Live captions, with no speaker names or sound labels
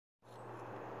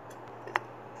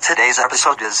Today's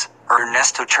episode is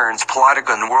Ernesto turns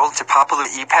Plotagon world to popular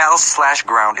e-pals /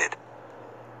 grounded.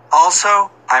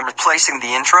 Also, I'm replacing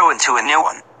the intro into a new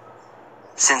one,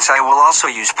 since I will also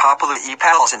use popular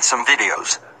e-pals in some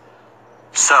videos.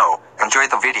 So, enjoy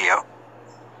the video.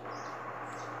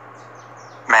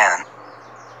 Man,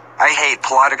 I hate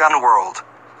Plotagon world.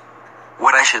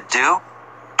 What I should do?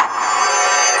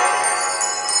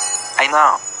 I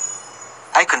know.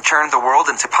 I can turn the world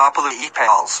into popular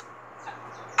e-pals.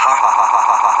 Ha ha ha ha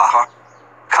ha ha ha ha.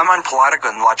 Come on,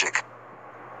 Plotagon logic.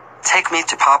 Take me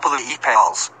to popular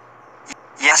e-pals.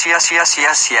 Yes yes yes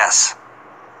yes yes.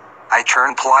 I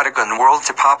turn Plotagon world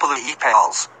to popular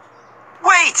e-pals.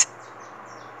 Wait!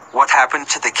 What happened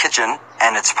to the kitchen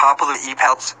and its popular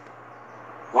e-pals?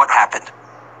 What happened?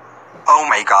 Oh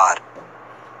my god.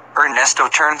 Ernesto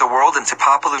turned the world into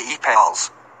popular e-pals.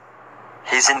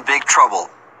 He's in big trouble.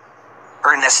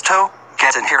 Ernesto,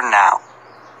 get in here now.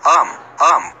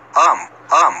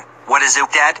 What is it,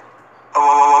 Dad?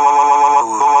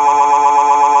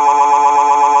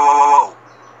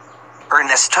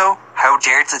 Ernesto, how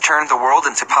dare to turn the world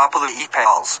into popular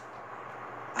e-pals?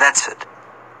 That's it.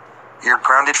 You're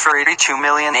grounded for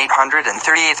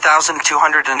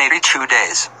 82,838,282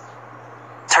 days.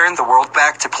 Turn the world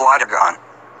back to Plotagon.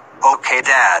 Okay,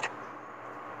 Dad.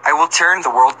 I will turn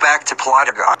the world back to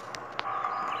Plotagon.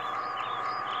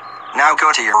 Now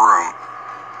go to your room.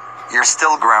 You're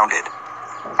still grounded.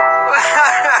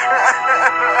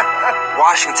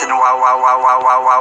 Washington, wow wow wow wow wow wow.